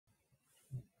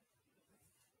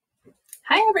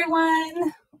Hi,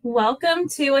 everyone. Welcome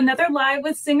to another live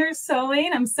with Singer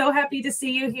Sewing. I'm so happy to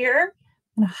see you here.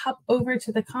 I'm going to hop over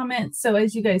to the comments. So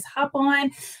as you guys hop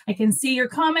on, I can see your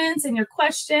comments and your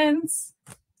questions.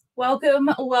 Welcome,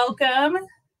 welcome.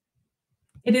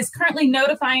 It is currently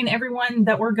notifying everyone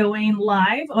that we're going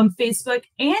live on Facebook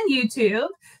and YouTube.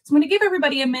 So I'm going to give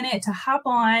everybody a minute to hop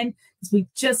on because we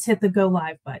just hit the go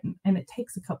live button and it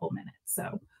takes a couple minutes.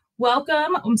 So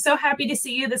welcome. I'm so happy to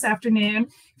see you this afternoon.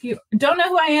 If you don't know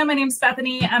who I am, my name is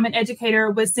Bethany. I'm an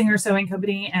educator with Singer Sewing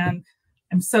Company, and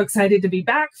I'm so excited to be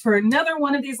back for another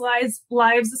one of these lives.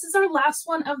 This is our last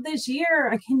one of this year.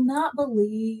 I cannot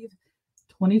believe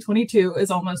 2022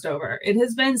 is almost over. It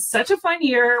has been such a fun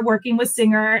year working with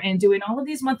Singer and doing all of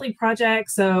these monthly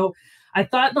projects. So I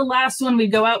thought the last one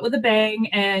we'd go out with a bang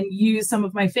and use some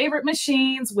of my favorite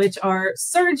machines, which are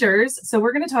sergers. So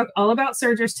we're going to talk all about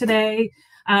sergers today.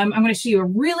 I'm going to show you a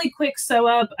really quick sew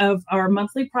up of our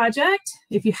monthly project.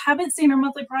 If you haven't seen our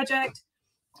monthly project,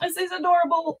 it's these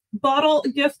adorable bottle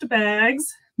gift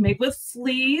bags made with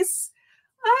fleece.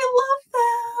 I love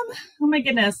them. Oh my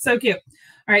goodness, so cute.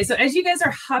 All right, so as you guys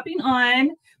are hopping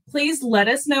on, please let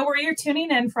us know where you're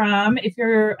tuning in from. If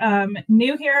you're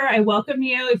new here, I welcome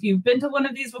you. If you've been to one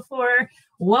of these before,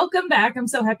 welcome back. I'm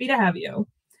so happy to have you.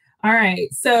 All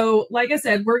right, so like I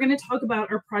said, we're going to talk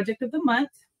about our project of the month,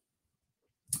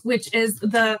 which is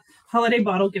the holiday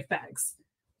bottle gift bags.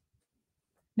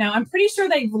 Now, I'm pretty sure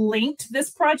they've linked this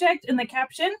project in the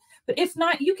caption, but if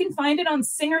not, you can find it on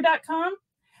singer.com.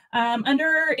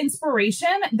 Under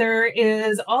inspiration, there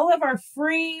is all of our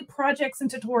free projects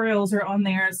and tutorials are on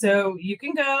there. So you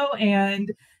can go and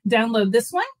download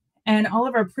this one and all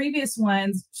of our previous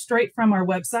ones straight from our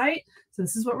website. So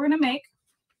this is what we're going to make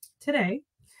today.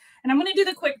 And I'm going to do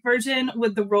the quick version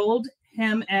with the rolled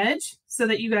hem edge so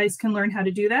that you guys can learn how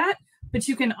to do that. But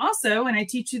you can also, and I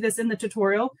teach you this in the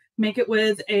tutorial, make it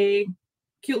with a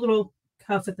cute little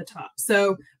cuff at the top.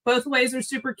 So both ways are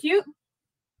super cute.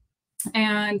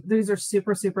 And these are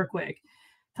super, super quick.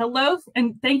 Hello,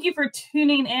 and thank you for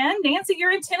tuning in. Nancy,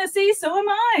 you're in Tennessee, so am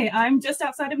I. I'm just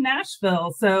outside of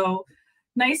Nashville. So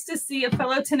nice to see a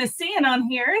fellow Tennessean on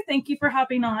here. Thank you for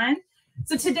hopping on.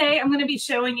 So today I'm going to be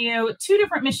showing you two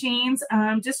different machines.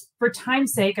 Just for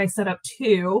time's sake, I set up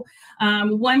two.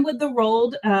 One with the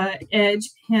rolled edge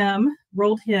hem,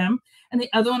 rolled hem, and the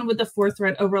other one with the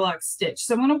 4-thread overlock stitch.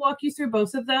 So I'm going to walk you through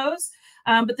both of those.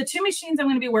 But the two machines I'm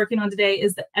going to be working on today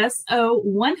is the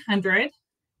SO100,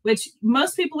 which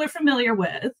most people are familiar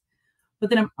with. But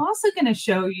then I'm also going to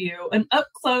show you an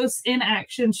up-close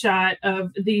in-action shot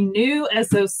of the new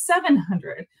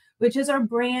SO700, which is our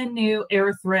brand new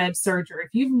air thread serger. If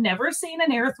you've never seen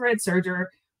an air thread serger,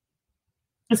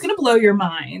 it's going to blow your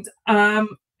mind.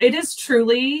 It is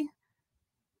truly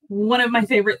one of my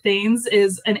favorite things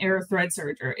is an air thread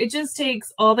serger. It just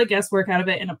takes all the guesswork out of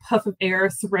it, and a puff of air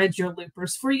threads your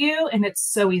loopers for you, and it's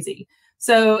so easy.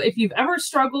 So if you've ever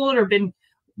struggled or been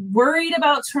worried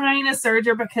about trying a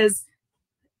serger because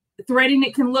threading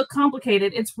it can look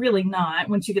complicated, it's really not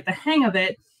once you get the hang of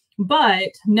it.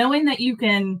 But knowing that you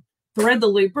can thread the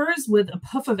loopers with a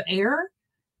puff of air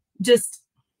just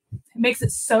makes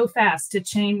it so fast to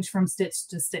change from stitch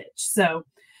to stitch. So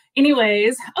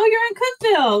anyways, oh,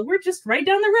 you're in Cookville. We're just right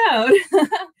down the road.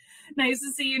 Nice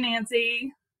to see you,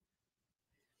 Nancy.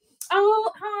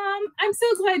 Oh, I'm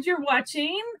so glad you're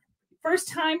watching. First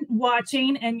time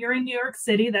watching, and you're in New York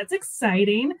City. That's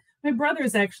exciting. My brother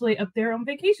is actually up there on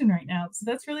vacation right now, so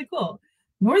that's really cool.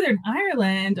 Northern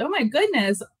Ireland. Oh my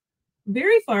goodness.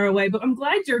 Very far away, but I'm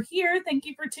glad you're here. Thank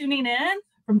you for tuning in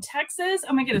from Texas.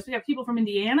 Oh my goodness, we got people from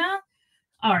Indiana.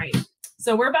 All right.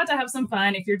 So we're about to have some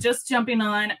fun. If you're just jumping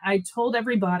on, I told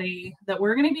everybody that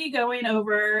we're going to be going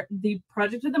over the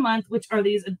project of the month, which are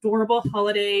these adorable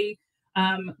holiday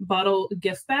bottle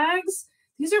gift bags.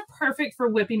 These are perfect for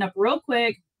whipping up real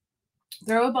quick.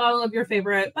 Throw a bottle of your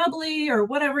favorite bubbly or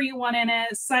whatever you want in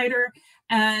it, cider,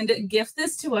 and gift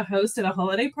this to a host at a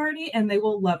holiday party, and they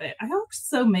will love it. I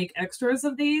also make extras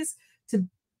of these to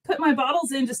put my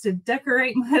bottles in just to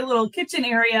decorate my little kitchen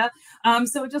area.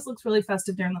 So it just looks really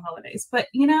festive during the holidays. But,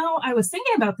 you know, I was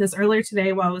thinking about this earlier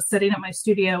today while I was setting up my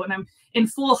studio, and I'm in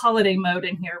full holiday mode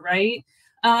in here, right?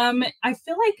 I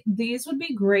feel like these would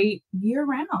be great year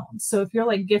round. So if you're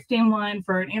like gifting one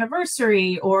for an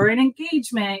anniversary or an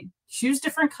engagement, choose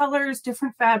different colors,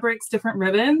 different fabrics, different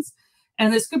ribbons.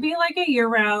 And this could be like a year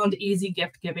round easy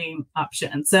gift giving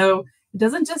option. So it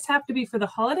doesn't just have to be for the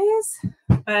holidays,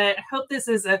 but I hope this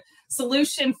is a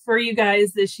solution for you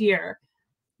guys this year.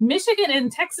 Michigan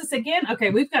and Texas again. Okay,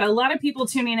 we've got a lot of people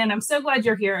tuning in. I'm so glad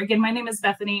you're here. Again, my name is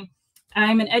Bethany.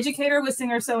 I'm an educator with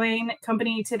Singer Sewing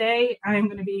Company. Today, I'm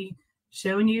going to be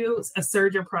showing you a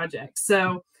serger project.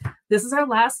 So this is our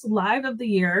last live of the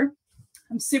year.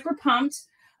 I'm super pumped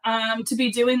to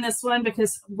be doing this one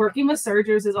because working with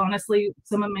sergers is honestly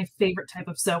some of my favorite type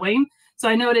of sewing. So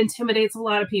I know it intimidates a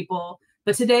lot of people,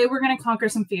 but today we're going to conquer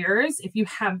some fears if you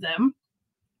have them.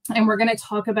 And we're going to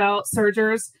talk about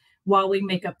sergers while we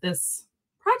make up this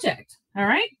project. All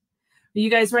right. Are you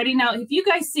guys ready? Now, if you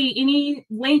guys see any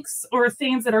links or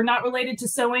things that are not related to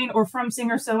sewing or from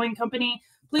Singer Sewing Company,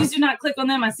 please do not click on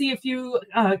them. I see a few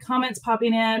comments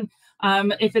popping in.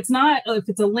 If it's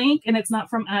a link and it's not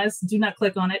from us, do not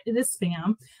click on it. It is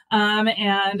spam.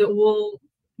 And we'll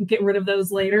get rid of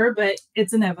those later, but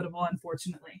it's inevitable,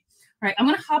 unfortunately. All right, I'm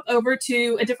going to hop over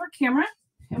to a different camera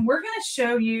and we're going to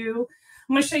show you,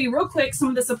 I'm going to show you real quick some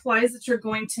of the supplies that you're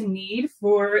going to need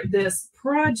for this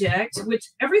project, which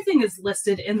everything is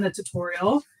listed in the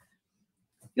tutorial.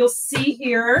 You'll see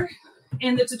here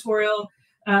in the tutorial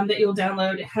that you'll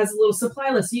download, it has a little supply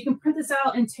list. So you can print this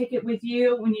out and take it with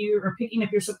you when you are picking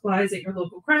up your supplies at your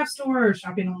local craft store or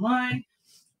shopping online,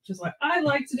 which is what I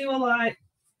like to do a lot.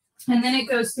 And then it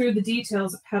goes through the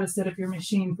details of how to set up your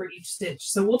machine for each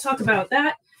stitch. So we'll talk about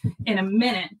that in a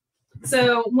minute.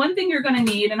 So one thing you're going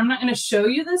to need, and I'm not going to show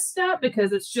you this step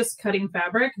because it's just cutting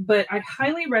fabric, but I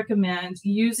highly recommend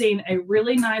using a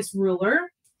really nice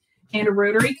ruler and a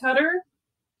rotary cutter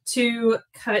to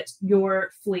cut your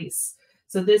fleece.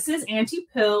 So this is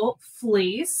anti-pill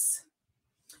fleece,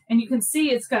 and you can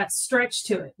see it's got stretch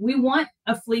to it. We want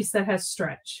a fleece that has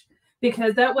stretch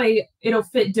because that way it'll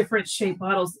fit different shape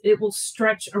bottles. It will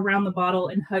stretch around the bottle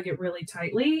and hug it really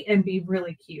tightly and be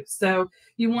really cute. So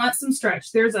you want some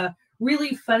stretch. There's a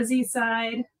really fuzzy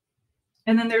side,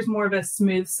 and then there's more of a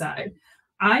smooth side.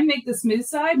 I make the smooth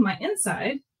side my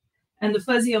inside and the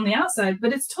fuzzy on the outside,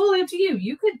 but it's totally up to you.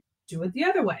 You could do it the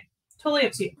other way. Totally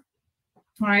up to you.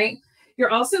 All right. You're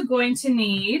also going to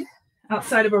need,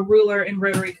 outside of a ruler and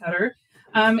rotary cutter,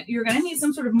 you're going to need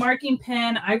some sort of marking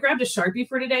pen. I grabbed a Sharpie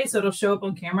for today, so it'll show up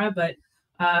on camera, but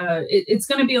it's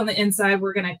going to be on the inside.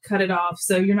 We're going to cut it off,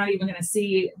 so you're not even going to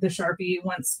see the Sharpie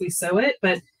once we sew it,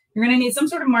 but you're going to need some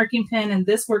sort of marking pen, and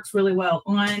this works really well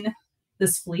on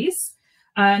this fleece.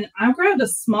 And I grabbed a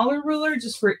smaller ruler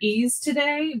just for ease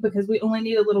today because we only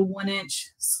need a little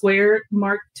 1-inch square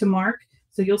mark to mark,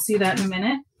 so you'll see that in a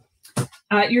minute.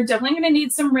 You're definitely going to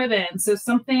need some ribbon, so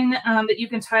something that you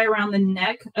can tie around the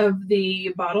neck of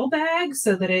the bottle bag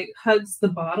so that it hugs the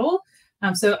bottle.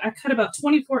 So I cut about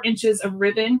 24 inches of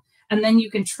ribbon, and then you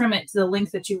can trim it to the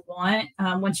length that you want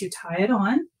once you tie it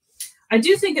on. I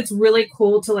do think it's really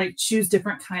cool to like choose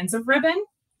different kinds of ribbon.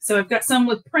 So I've got some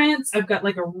with prints. I've got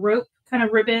like a rope kind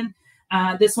of ribbon.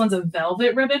 This one's a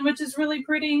velvet ribbon, which is really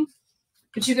pretty.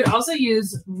 But you could also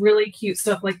use really cute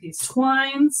stuff like these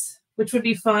twines, which would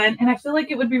be fun. And I feel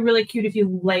like it would be really cute if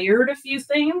you layered a few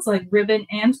things like ribbon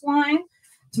and twine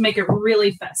to make it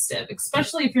really festive,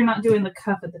 especially if you're not doing the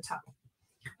cuff at the top.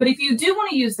 But if you do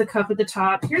want to use the cuff at the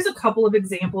top, here's a couple of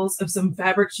examples of some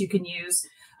fabrics you can use.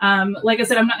 Like I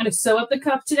said, I'm not going to sew up the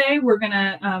cuff today. We're going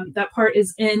to, that part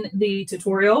is in the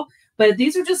tutorial, but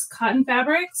these are just cotton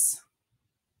fabrics,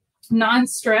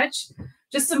 non-stretch,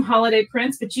 just some holiday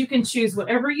prints, but you can choose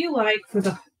whatever you like for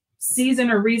the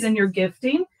season or reason you're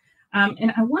gifting.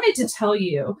 And I wanted to tell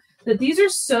you that these are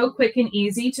so quick and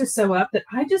easy to sew up that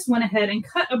I just went ahead and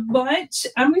cut a bunch.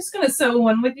 I'm just going to sew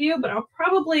one with you, but I'll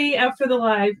probably, after the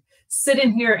live, sit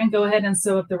in here and go ahead and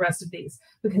sew up the rest of these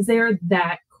because they are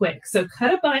that quick. So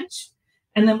cut a bunch,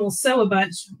 and then we'll sew a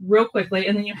bunch real quickly.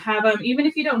 And then you have them, even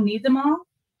if you don't need them all,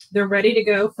 they're ready to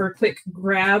go for a quick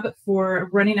grab for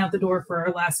running out the door for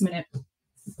our last minute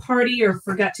party or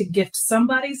forgot to gift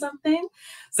somebody something.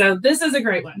 So this is a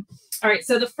great one. All right,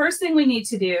 so the first thing we need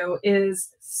to do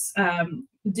is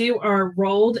do our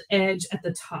rolled edge at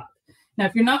the top. Now,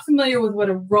 if you're not familiar with what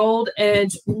a rolled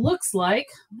edge looks like,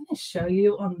 I'm going to show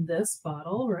you on this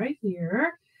bottle right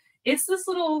here. It's this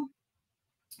little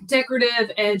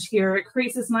decorative edge here. It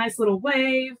creates this nice little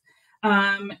wave.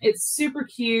 It's super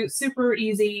cute, super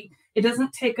easy. It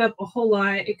doesn't take up a whole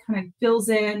lot. It kind of fills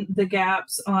in the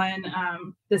gaps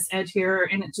on this edge here,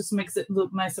 and it just makes it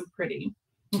look nice and pretty.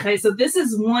 Okay, so this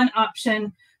is one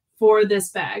option for this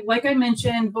bag. Like I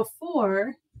mentioned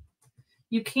before,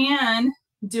 you can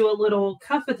do a little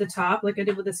cuff at the top, like I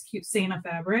did with this cute Santa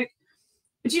fabric,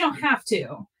 but you don't have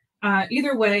to.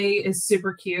 Either way is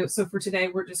super cute. So for today,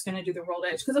 we're just going to do the rolled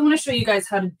edge because I want to show you guys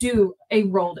how to do a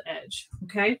rolled edge.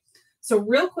 Okay, so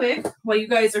real quick, while you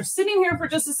guys are sitting here for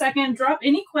just a second, drop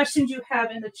any questions you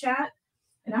have in the chat.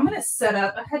 And I'm going to set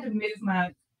up, I had to move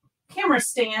my camera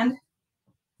stand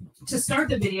to start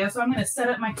the video. So I'm going to set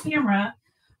up my camera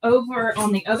over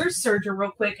on the other serger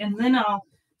real quick, and then I'll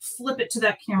flip it to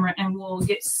that camera and we'll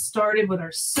get started with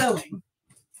our sewing.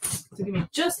 So give me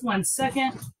just 1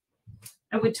 second.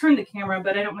 I would turn the camera,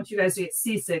 but I don't want you guys to get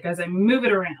seasick as I move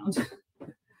it around.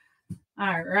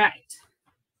 All right.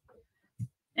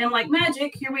 And like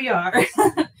magic, here we are.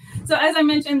 So as I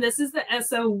mentioned, this is the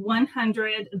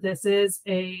SO100. This is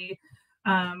a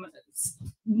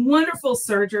wonderful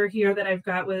serger here that I've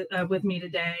got with me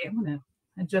today. I'm going to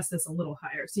adjust this a little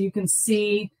higher so you can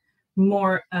see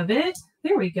more of it.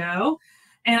 There we go.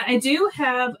 And I do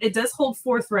have, it does hold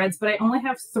 4 threads, but I only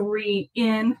have 3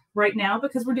 in right now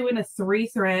because we're doing a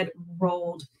 3-thread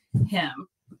rolled hem.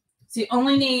 So you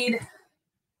only need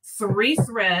 3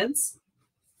 threads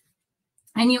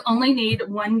and you only need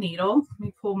 1 needle. Let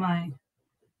me pull my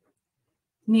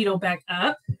needle back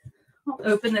up. I'll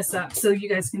open this up so you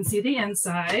guys can see the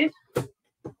inside.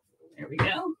 There we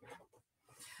go.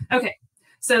 Okay,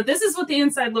 so this is what the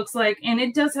inside looks like, and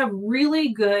it does have really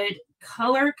good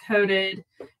color-coded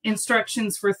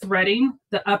instructions for threading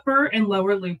the upper and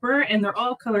lower looper, and they're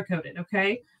all color-coded,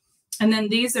 okay? And then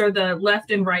these are the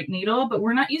left and right needle, but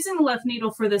we're not using the left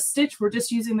needle for this stitch. We're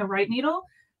just using the right needle.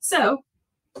 So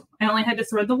I only had to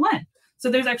thread the 1. So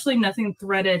there's actually nothing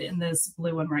threaded in this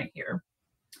blue one right here.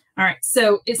 All right,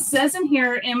 so it says in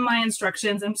here in my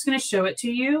instructions, I'm just going to show it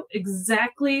to you,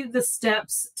 exactly the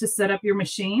steps to set up your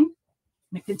machine.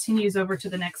 And it continues over to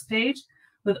the next page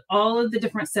with all of the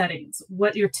different settings,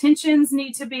 what your tensions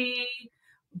need to be,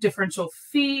 differential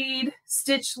feed,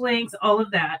 stitch length, all of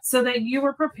that, so that you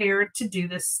are prepared to do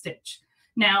this stitch.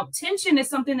 Now, tension is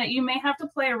something that you may have to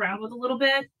play around with a little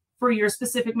bit for your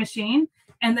specific machine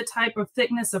and the type of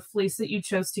thickness of fleece that you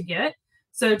chose to get.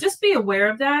 So just be aware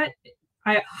of that.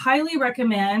 I highly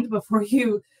recommend before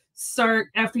you start,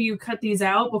 after you cut these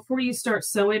out, before you start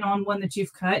sewing on one that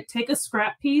you've cut, take a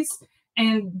scrap piece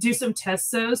and do some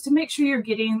test sews to make sure you're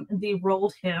getting the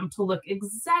rolled hem to look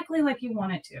exactly like you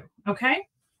want it to, okay?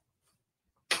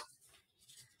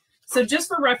 So just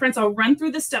for reference, I'll run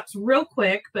through the steps real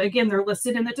quick, but again, they're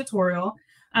listed in the tutorial.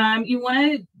 You want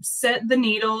to set the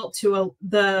needle to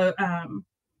the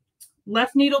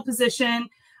left needle position.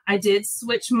 I did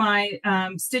switch my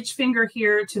stitch finger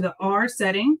here to the R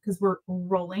setting because we're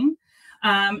rolling.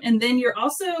 And then you're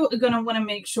also going to want to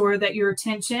make sure that your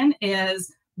tension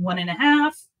is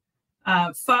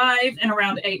 1.5, 5, and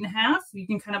around 8.5. You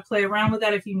can kind of play around with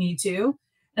that if you need to.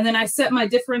 And then I set my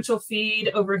differential feed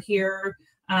over here,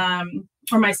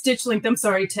 or my stitch length, I'm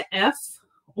sorry, to F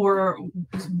or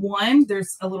 1.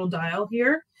 There's a little dial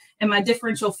here. And my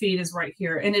differential feed is right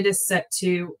here. And it is set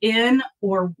to N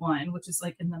or 1, which is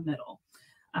like in the middle.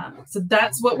 So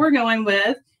that's what we're going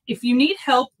with. If you need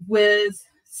help with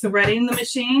threading the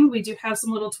machine, we do have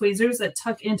some little tweezers that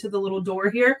tuck into the little door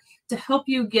here to help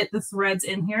you get the threads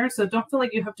in here. So don't feel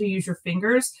like you have to use your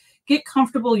fingers. Get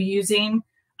comfortable using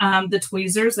the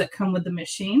tweezers that come with the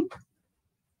machine.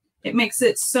 It makes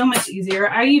it so much easier.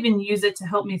 I even use it to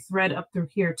help me thread up through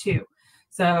here too.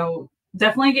 So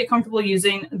definitely get comfortable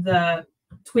using the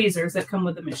tweezers that come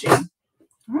with the machine.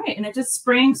 All right, and it just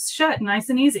springs shut nice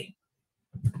and easy.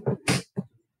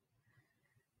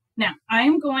 Now,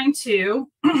 I'm going to,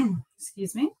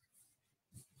 excuse me,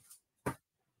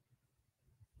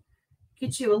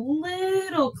 get you a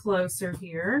little closer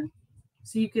here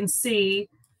so you can see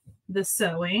the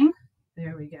sewing.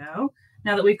 There we go.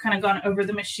 Now that we've kind of gone over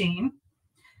the machine.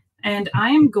 And I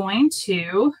am going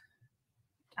to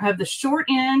have the short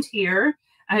end here.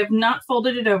 I have not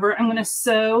folded it over. I'm going to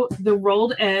sew the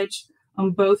rolled edge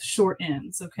on both short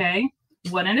ends, okay?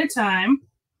 One at a time.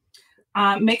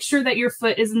 Make sure that your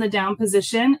foot is in the down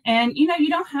position. And, you know, you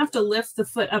don't have to lift the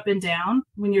foot up and down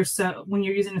when you're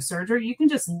using a serger. You can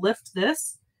just lift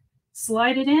this,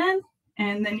 slide it in,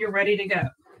 and then you're ready to go.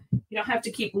 You don't have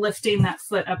to keep lifting that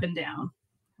foot up and down.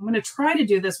 I'm going to try to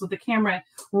do this with the camera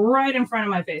right in front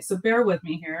of my face, so bear with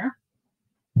me here.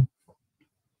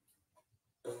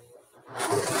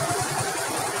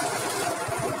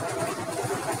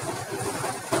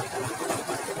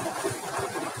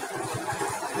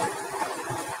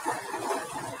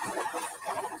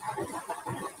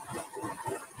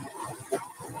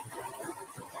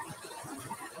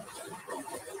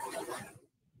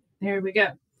 There we go.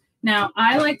 Now,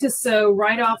 I like to sew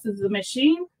right off of the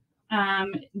machine,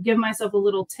 give myself a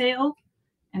little tail,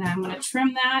 and I'm going to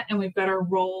trim that, and we've got our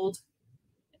rolled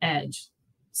edge.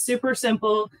 Super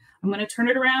simple. I'm going to turn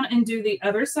it around and do the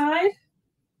other side.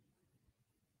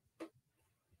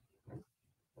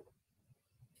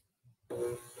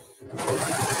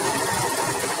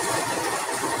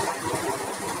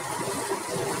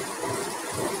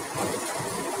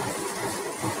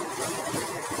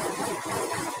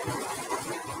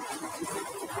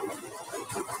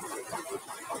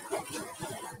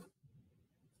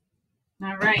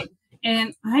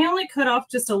 And I only cut off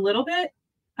just a little bit,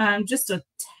 just a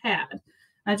tad,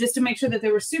 just to make sure that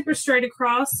they were super straight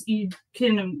across. You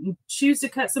can choose to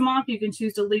cut some off. You can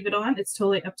choose to leave it on. It's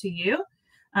totally up to you.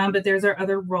 But there's our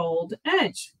other rolled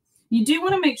edge. You do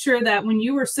want to make sure that when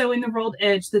you are sewing the rolled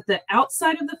edge, that the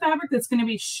outside of the fabric that's going to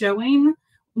be showing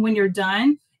when you're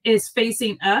done is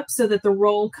facing up so that the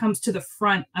roll comes to the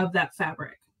front of that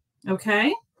fabric. Okay?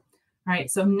 All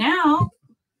right, so now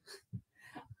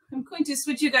I'm going to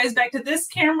switch you guys back to this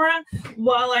camera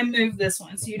while I move this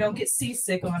one so you don't get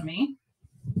seasick on me.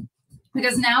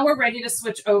 Because now we're ready to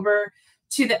switch over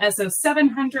to the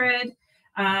SO700.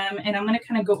 And I'm going to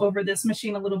kind of go over this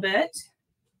machine a little bit.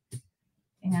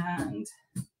 And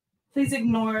please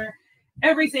ignore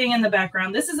everything in the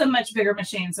background. This is a much bigger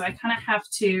machine, so I kind of have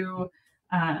to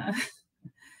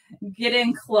get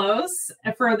in close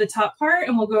for the top part,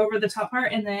 and we'll go over the top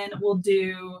part, and then we'll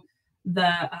do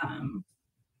the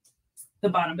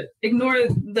bottom. But ignore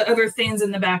the other things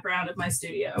in the background of my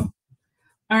studio.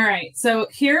 All right, so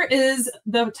here is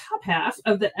the top half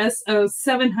of the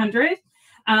SO700.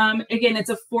 Again, it's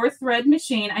a 4-thread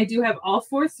machine. I do have all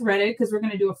 4 threaded because we're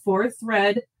going to do a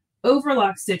 4-thread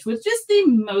overlock stitch, which is the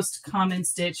most common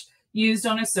stitch used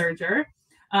on a serger.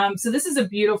 So this is a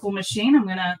beautiful machine. I'm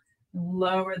going to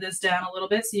lower this down a little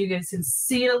bit so you guys can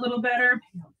see it a little better.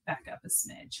 Maybe I'll back up a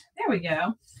smidge. There we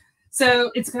go.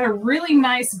 So it's got a really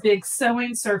nice big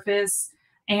sewing surface,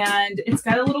 and it's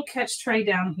got a little catch tray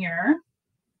down here,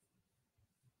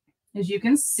 as you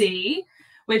can see,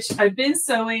 which I've been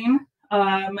sewing.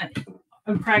 I'm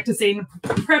practicing,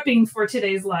 prepping for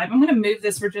today's live. I'm going to move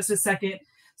this for just a second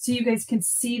so you guys can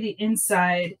see the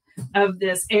inside of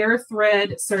this air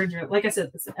thread serger. Like I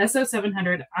said, this is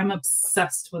SO700. I'm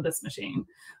obsessed with this machine.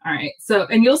 All right. So,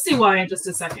 and you'll see why in just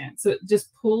a second. So it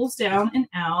just pulls down and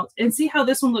out, and see how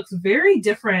this one looks very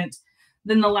different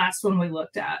than the last one we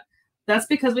looked at. That's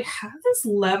because we have this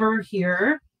lever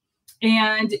here,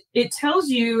 and it tells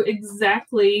you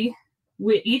exactly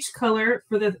with each color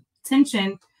for the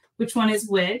tension, which one is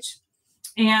which.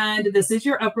 And this is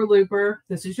your upper looper,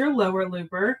 this is your lower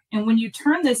looper. And when you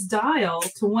turn this dial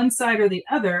to one side or the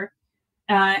other,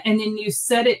 and then you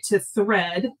set it to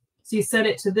thread, so you set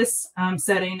it to this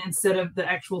setting instead of the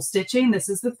actual stitching, this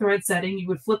is the thread setting, you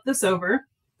would flip this over,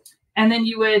 and then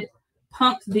you would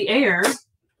pump the air.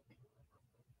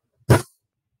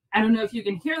 I don't know if you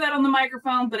can hear that on the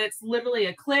microphone, but it's literally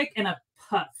a click and a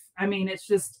puff. I mean, it's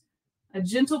just a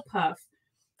gentle puff.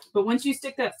 But once you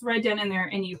stick that thread down in there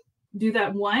and you do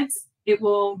that once, it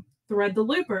will thread the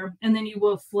looper, and then you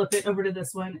will flip it over to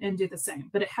this one and do the same.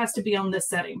 But it has to be on this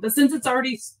setting. But since it's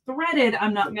already threaded,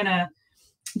 I'm not going to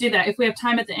do that. If we have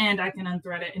time at the end, I can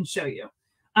unthread it and show you.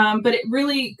 But it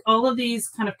really, all of these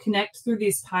kind of connect through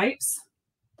these pipes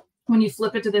when you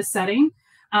flip it to this setting,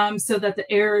 so that the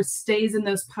air stays in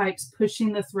those pipes,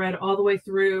 pushing the thread all the way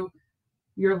through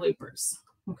your loopers.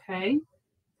 Okay.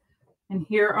 And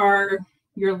here are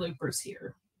your loopers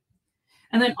here.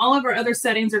 And then all of our other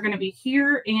settings are going to be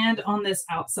here and on this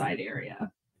outside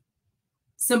area.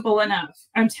 Simple enough.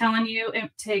 I'm telling you, it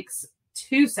takes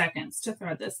 2 seconds to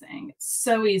thread this thing. It's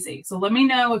so easy. So let me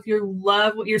know if you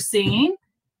love what you're seeing.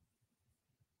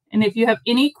 And if you have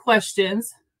any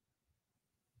questions.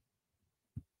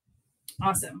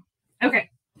 Awesome. Okay.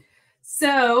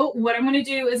 So what I'm going to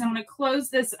do is I'm going to close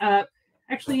this up.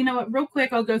 Actually, you know what? Real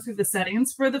quick, I'll go through the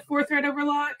settings for the 4-thread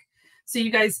overlock. So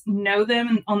you guys know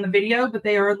them on the video, but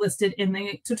they are listed in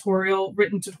the tutorial,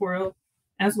 written tutorial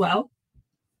as well.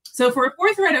 So for a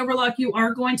 4-thread overlock, you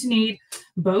are going to need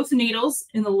both needles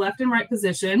in the left and right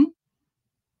position.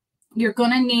 You're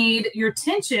going to need your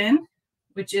tension,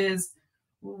 which is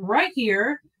right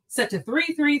here, set to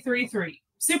 3, 3, 3, 3.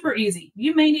 Super easy.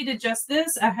 You may need to adjust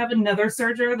this. I have another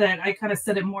serger that I kind of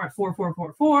set it more at 4, 4,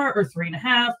 4, 4 or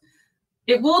 3.5.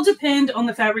 It will depend on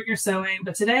the fabric you're sewing,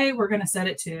 but today we're going to set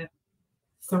it to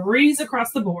 3s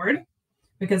across the board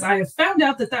because I have found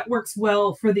out that that works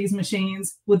well for these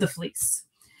machines with the fleece.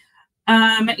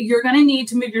 You're going to need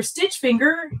to move your stitch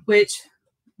finger, which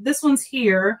this one's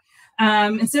here.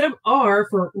 Instead of R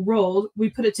for rolled, we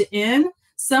put it to N.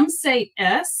 Some say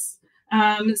S.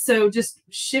 So just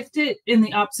shift it in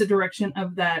the opposite direction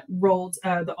of that rolled,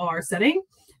 the R setting.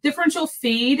 Differential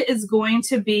feed is going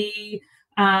to be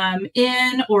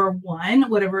N or 1,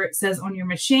 whatever it says on your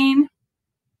machine.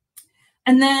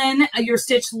 And then your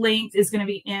stitch length is going to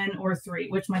be N or 3,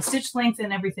 which my stitch length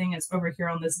and everything is over here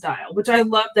on this dial, which I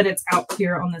love that it's out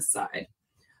here on this side.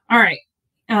 All right,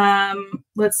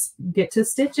 let's get to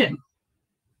stitching.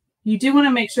 You do want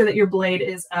to make sure that your blade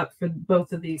is up for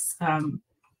both of these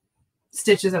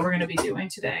stitches that we're going to be doing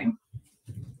today.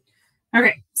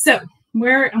 Okay, so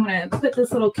where I'm going to put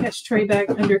this little catch tray back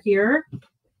under here.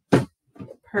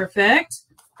 Perfect.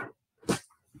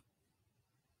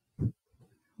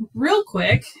 Real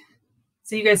quick,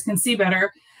 so you guys can see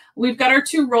better, we've got our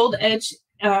two rolled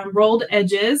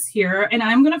edges here, and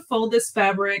I'm going to fold this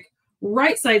fabric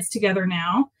right sides together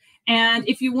now. And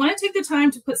if you want to take the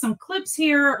time to put some clips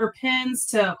here or pins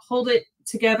to hold it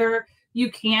together,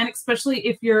 you can, especially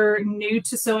if you're new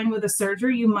to sewing with a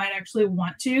serger, you might actually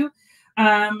want to.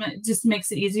 Just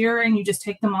makes it easier, and you just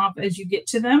take them off as you get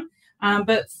to them.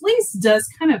 But fleece does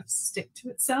kind of stick to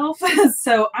itself.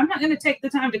 So I'm not going to take the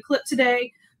time to clip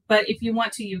today, but if you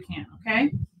want to, you can,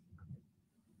 okay?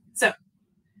 So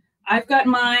I've got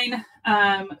mine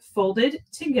folded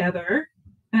together.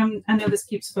 I know this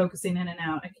keeps focusing in and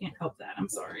out. I can't help that. I'm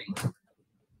sorry.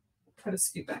 Try to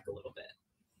scoot back a little bit.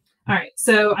 All right,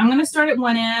 so I'm going to start at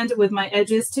one end with my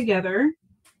edges together.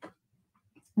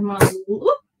 I'm going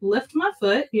to lift my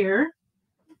foot here.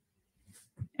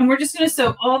 And we're just going to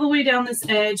sew all the way down this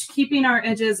edge, keeping our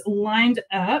edges lined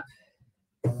up.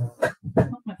 Oh,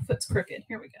 my foot's crooked.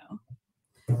 Here we go.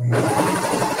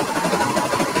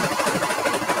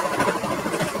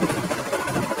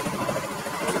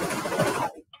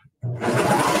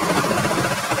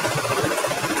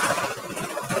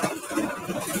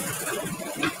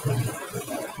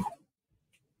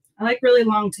 I like really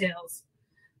long tails,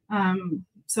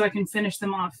 so I can finish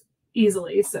them off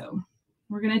easily. So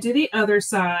we're going to do the other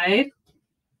side.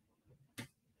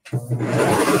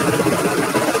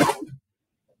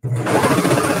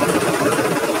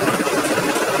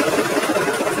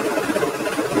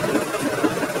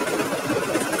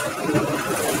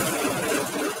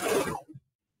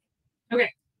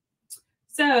 Okay,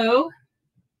 so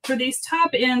for these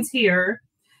top ends here,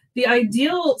 the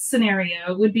ideal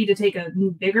scenario would be to take a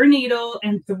bigger needle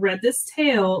and thread this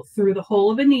tail through the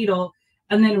hole of a needle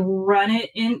and then run it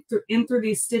in through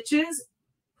these stitches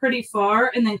pretty far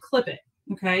and then clip it,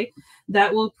 okay?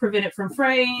 That will prevent it from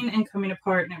fraying and coming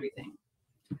apart and everything.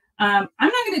 I'm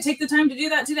not going to take the time to do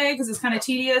that today because it's kind of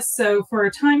tedious. So for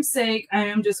time's sake, I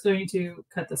am just going to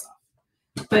cut this off.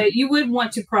 But you would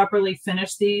want to properly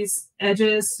finish these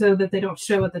edges so that they don't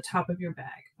show at the top of your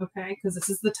bag, okay? Because this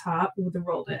is the top with the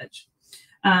rolled edge.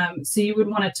 So you would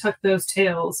want to tuck those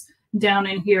tails down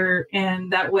in here,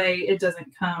 and that way it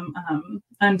doesn't come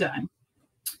undone.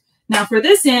 Now for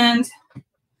this end,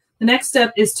 the next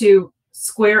step is to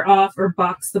square off or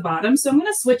box the bottom. So I'm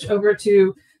going to switch over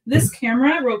to this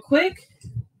camera real quick.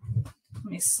 Let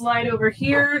me slide over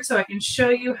here so I can show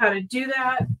you how to do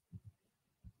that.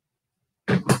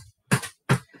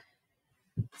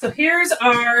 So here's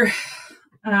our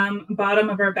bottom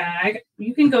of our bag.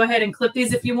 You can go ahead and clip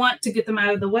these if you want to get them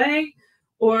out of the way,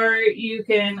 or you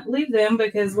can leave them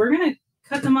because we're going to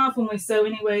cut them off when we sew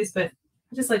anyways, but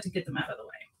I just like to get them out of the way.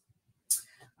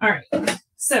 All right,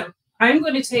 so I'm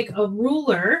going to take a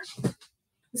ruler.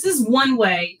 This is one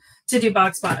way to do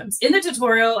box bottoms. In the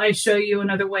tutorial, I show you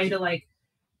another way to, like,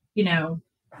 you know,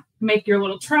 make your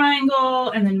little triangle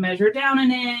and then measure down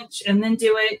an inch and then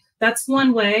do it. That's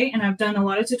one way, and I've done a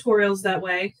lot of tutorials that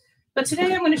way. But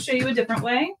today I'm going to show you a different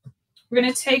way. We're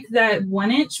going to take that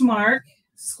 1 inch mark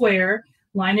square,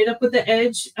 line it up with the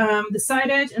edge, the side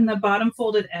edge and the bottom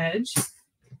folded edge.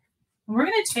 And we're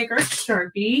going to take our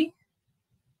Sharpie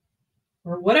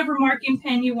or whatever marking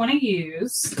pen you want to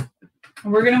use,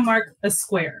 and we're going to mark a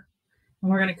square.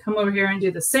 And we're going to come over here and do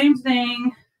the same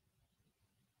thing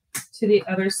to the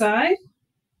other side.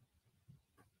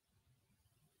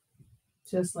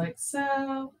 Just like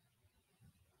so.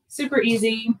 Super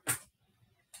easy.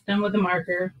 Done with the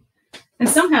marker. And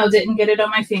somehow didn't get it on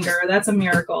my finger. That's a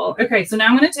miracle. Okay, so now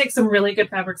I'm going to take some really good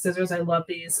fabric scissors. I love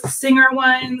these Singer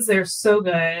ones. They're so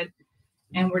good.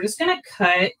 And we're just going to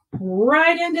cut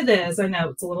right into this. I know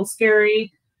it's a little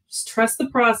scary. Just trust the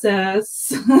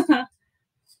process.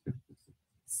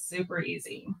 Super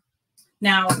easy.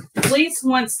 Now, fleece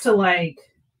wants to, like,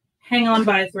 hang on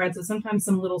by a thread, so sometimes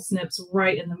some little snips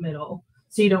right in the middle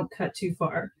so you don't cut too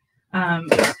far.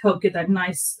 Help get that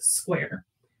nice square.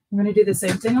 I'm going to do the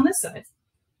same thing on this side.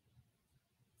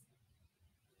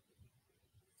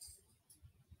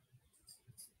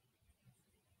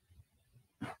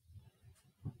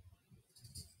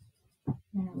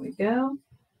 There we go.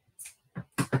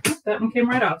 That one came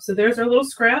right off. So there's our little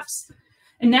scraps.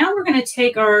 And now we're going to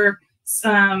take our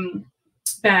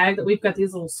bag that we've got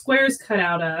these little squares cut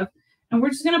out of, and we're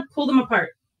just going to pull them apart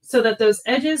so that those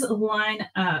edges line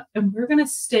up. And we're going to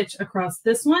stitch across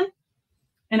this one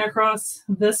and across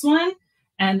this one.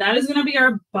 And that is going to be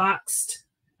our boxed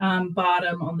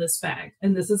bottom on this bag.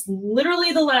 And this is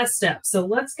literally the last step. So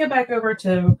let's get back over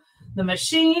to the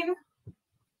machine.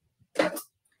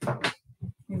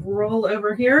 roll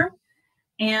over here.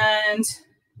 And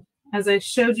as I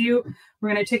showed you, we're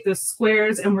going to take those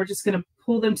squares and we're just going to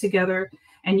pull them together.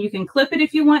 And you can clip it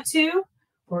if you want to,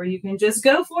 or you can just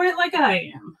go for it like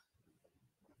I am.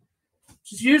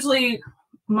 Which is usually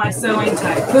my sewing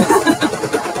type.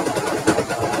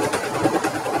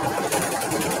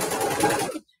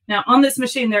 Now on this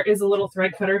machine, there is a little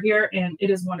thread cutter here and it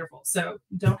is wonderful. So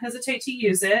don't hesitate to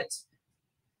use it.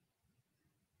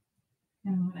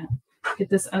 And I'm going to get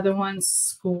this other one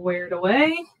squared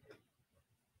away.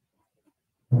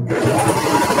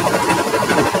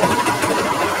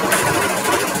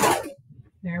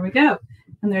 There we go.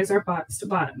 And there's our boxed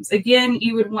bottoms. Again,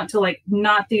 you would want to like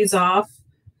knot these off.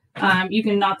 You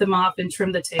can knot them off and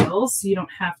trim the tails. So you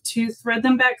don't have to thread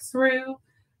them back through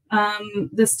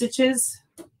the stitches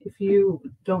if you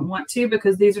don't want to,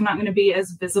 because these are not going to be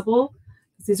as visible.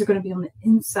 These are going to be on the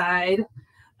inside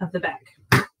of the bag.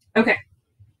 Okay.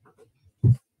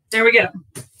 There we go.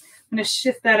 I'm going to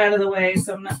shift that out of the way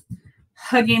so I'm not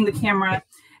hugging the camera.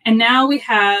 And now we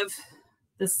have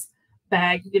this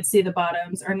bag. You can see the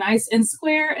bottoms are nice and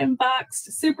square and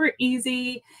boxed, super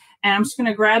easy. And I'm just going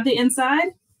to grab the inside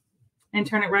and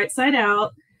turn it right side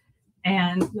out.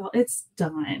 And y'all, it's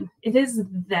done. It is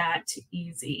that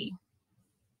easy.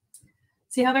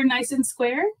 See how they're nice and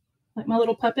square? Like my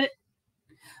little puppet.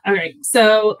 All right,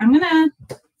 so I'm going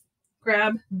to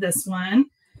grab this one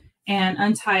and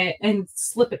untie it and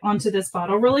slip it onto this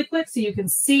bottle really quick so you can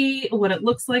see what it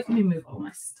looks like. Let me move all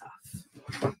my stuff.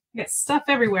 I got stuff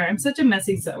everywhere. I'm such a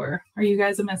messy sewer. Are you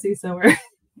guys a messy sewer?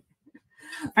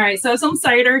 All right, so some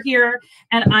cider here,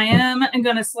 and I am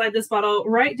going to slide this bottle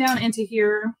right down into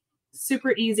here.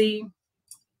 Super easy.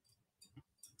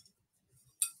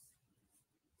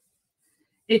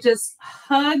 It just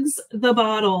hugs the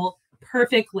bottle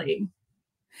perfectly.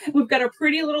 We've got a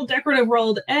pretty little decorative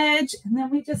rolled edge, and then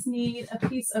we just need a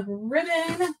piece of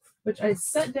ribbon, which I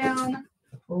set down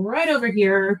right over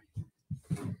here.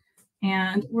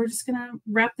 And we're just going to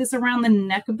wrap this around the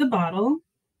neck of the bottle.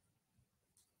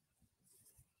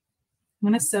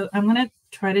 I'm going to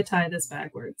try to tie this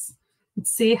backwards.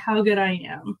 Let's see how good I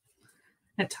am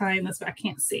at tying this. I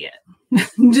can't see it.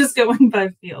 I'm just going by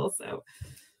feel. So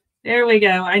there we go.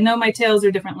 I know my tails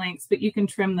are different lengths, but you can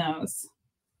trim those.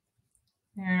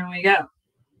 There we go.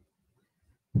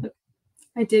 Look,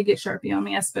 I did get Sharpie on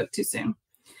me. I spoke too soon.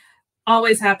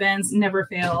 Always happens, never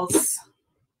fails.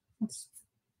 Let's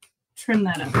trim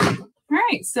that up. All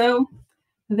right, so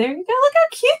there you go. Look how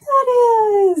cute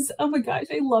that is. Oh my gosh,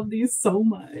 I love these so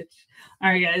much. All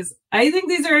right, guys, I think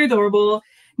these are adorable.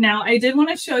 Now, I did want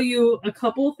to show you a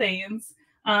couple things.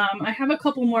 I have a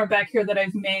couple more back here that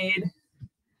I've made.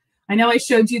 I know I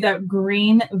showed you that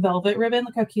green velvet ribbon.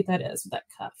 Look how cute that is with that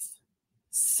cuff.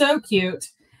 So cute.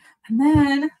 And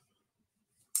then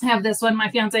I have this one.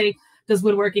 My fiance does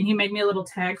woodworking. He made me a little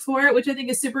tag for it, which I think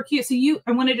is super cute. So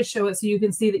I wanted to show it so you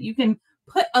can see that you can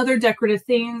put other decorative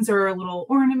things or a little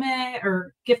ornament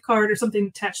or gift card or something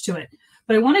attached to it.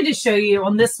 But I wanted to show you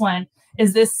on this one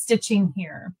is this stitching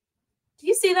here. Do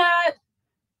you see that?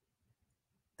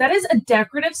 That is a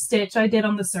decorative stitch I did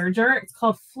on the serger. It's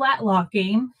called flat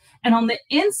locking. And on the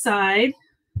inside,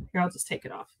 here, I'll just take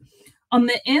it off. On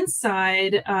the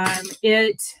inside,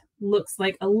 it looks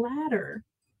like a ladder.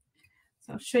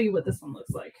 So I'll show you what this one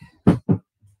looks like.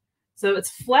 So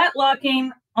it's flat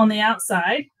locking on the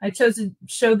outside. I chose to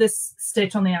show this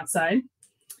stitch on the outside.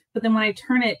 But then when I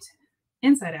turn it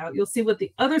inside out, you'll see what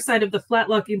the other side of the flat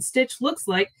locking stitch looks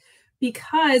like,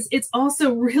 because it's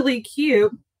also really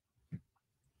cute.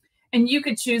 And you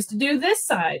could choose to do this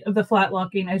side of the flat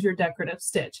locking as your decorative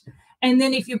stitch. And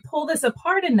then if you pull this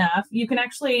apart enough, you can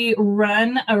actually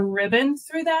run a ribbon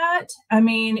through that. I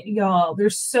mean, y'all,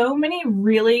 there's so many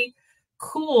really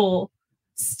cool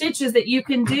stitches that you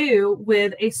can do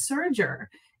with a serger,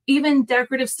 even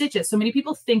decorative stitches. So many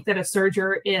people think that a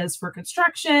serger is for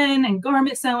construction and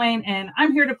garment sewing, and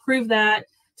I'm here to prove that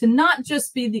to not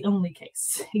just be the only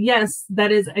case. Yes,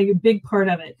 that is a big part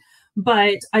of it.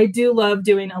 But I do love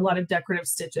doing a lot of decorative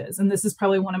stitches. And this is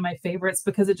probably one of my favorites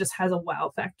because it just has a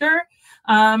wow factor.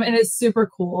 And it's super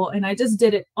cool. And I just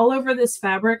did it all over this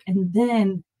fabric. And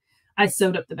then I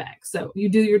sewed up the bag. So you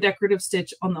do your decorative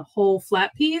stitch on the whole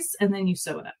flat piece and then you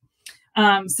sew it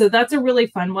up. So that's a really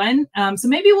fun one. So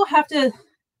maybe we'll have to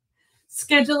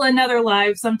schedule another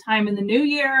live sometime in the new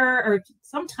year or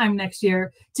sometime next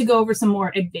year to go over some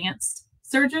more advanced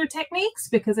serger techniques,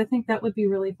 because I think that would be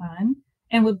really fun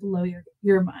and would blow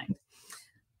your mind.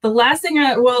 The last thing,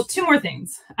 well, two more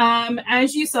things.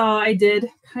 As you saw, I did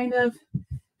kind of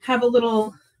have a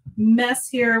little mess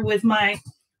here with my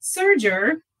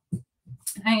serger.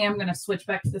 I am going to switch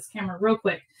back to this camera real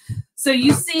quick. So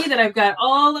you see that I've got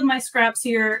all of my scraps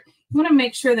here. You want to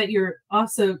make sure that you're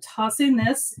also tossing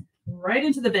this right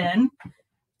into the bin.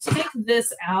 Take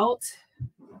this out.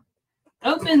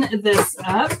 Open this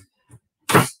up.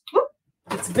 Whoop,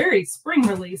 it's very spring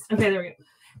released. Okay, there we go.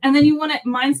 And then you want it,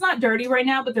 mine's not dirty right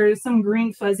now, but there's some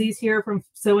green fuzzies here from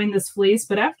sewing this fleece.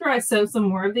 But after I sew some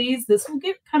more of these, this will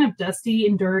get kind of dusty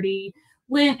and dirty,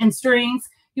 lint and strings.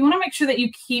 You want to make sure that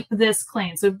you keep this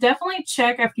clean. So definitely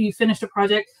check after you finished a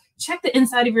project, check the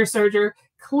inside of your serger,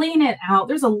 clean it out.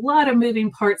 There's a lot of moving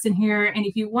parts in here. And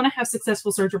if you want to have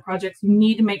successful serger projects, you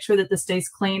need to make sure that this stays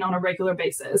clean on a regular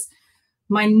basis.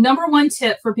 My number one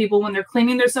tip for people when they're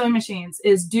cleaning their sewing machines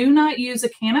is do not use a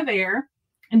can of air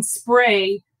and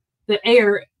spray the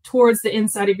air towards the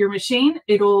inside of your machine.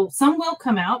 Some will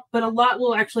come out, but a lot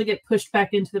will actually get pushed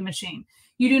back into the machine.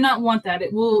 You do not want that.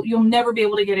 You'll never be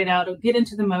able to get it out. It'll get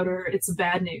into the motor. It's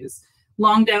bad news.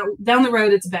 Long down the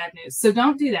road, it's bad news. So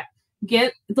don't do that.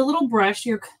 Get the little brush.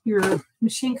 Your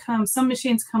machine some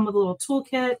machines come with a little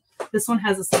toolkit. This one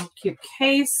has this little cute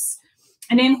case.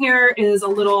 And in here is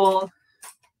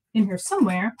in here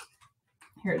somewhere,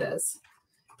 here it is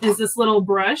this little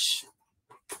brush.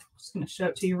 I'm going to show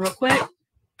it to you real quick.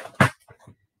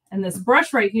 And this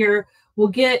brush right here will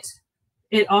get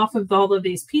it off of all of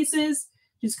these pieces.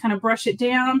 Just kind of brush it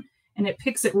down and it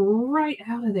picks it right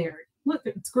out of there. Look,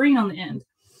 it's green on the end.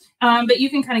 But you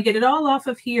can kind of get it all off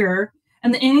of here.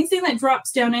 And anything that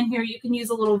drops down in here, you can use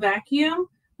a little vacuum,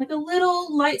 like a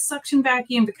little light suction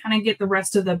vacuum to kind of get the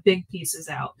rest of the big pieces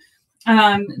out.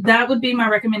 That would be my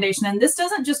recommendation. And this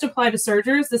doesn't just apply to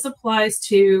sergers. This applies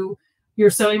to your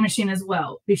sewing machine as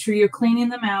well. Be sure you're cleaning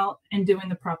them out and doing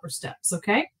the proper steps,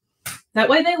 okay? That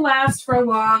way they last for a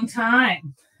long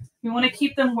time. You want to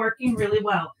keep them working really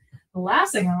well. The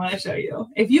last thing I want to show you,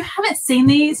 if you haven't seen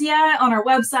these yet on our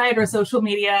website or social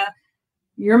media,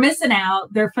 you're missing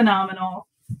out. They're phenomenal.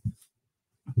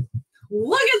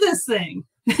 Look at this thing.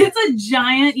 It's a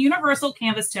giant universal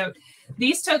canvas tote.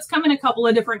 These totes come in a couple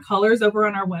of different colors over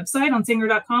on our website on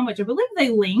singer.com, which I believe they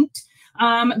linked.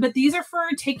 But these are for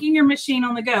taking your machine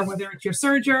on the go, whether it's your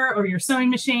serger or your sewing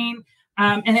machine.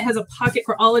 And it has a pocket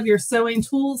for all of your sewing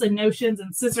tools and notions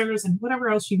and scissors and whatever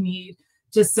else you need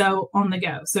to sew on the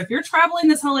go. So if you're traveling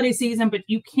this holiday season, but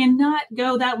you cannot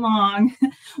go that long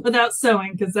without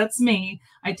sewing, because that's me.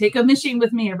 I take a machine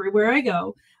with me everywhere I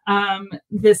go.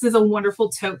 This is a wonderful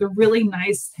tote. They're really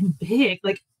nice and big.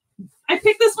 Like I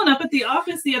picked this one up at the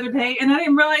office the other day and I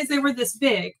didn't realize they were this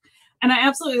big. And I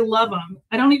absolutely love them.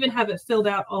 I don't even have it filled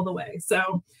out all the way.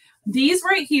 So these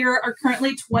right here are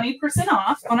currently 20%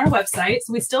 off on our website.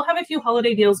 So we still have a few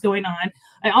holiday deals going on.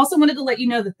 I also wanted to let you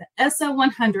know that the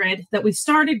SO100 that we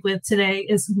started with today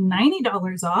is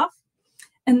 $90 off.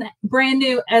 And the brand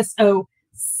new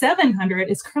SO700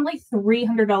 is currently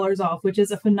 $300 off, which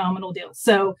is a phenomenal deal.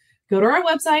 So go to our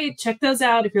website, check those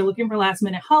out. If you're looking for last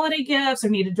minute holiday gifts or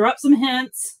need to drop some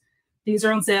hints, these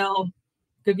are on sale.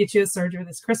 Go get you a serger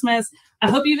this Christmas. I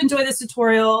hope you've enjoyed this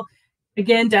tutorial.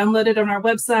 Again, download it on our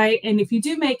website. And if you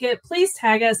do make it, please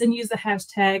tag us and use the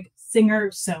hashtag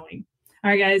SingerSewing.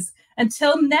 All right, guys,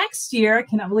 until next year, I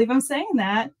cannot believe I'm saying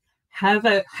that. Have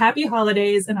a happy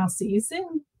holidays and I'll see you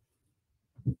soon.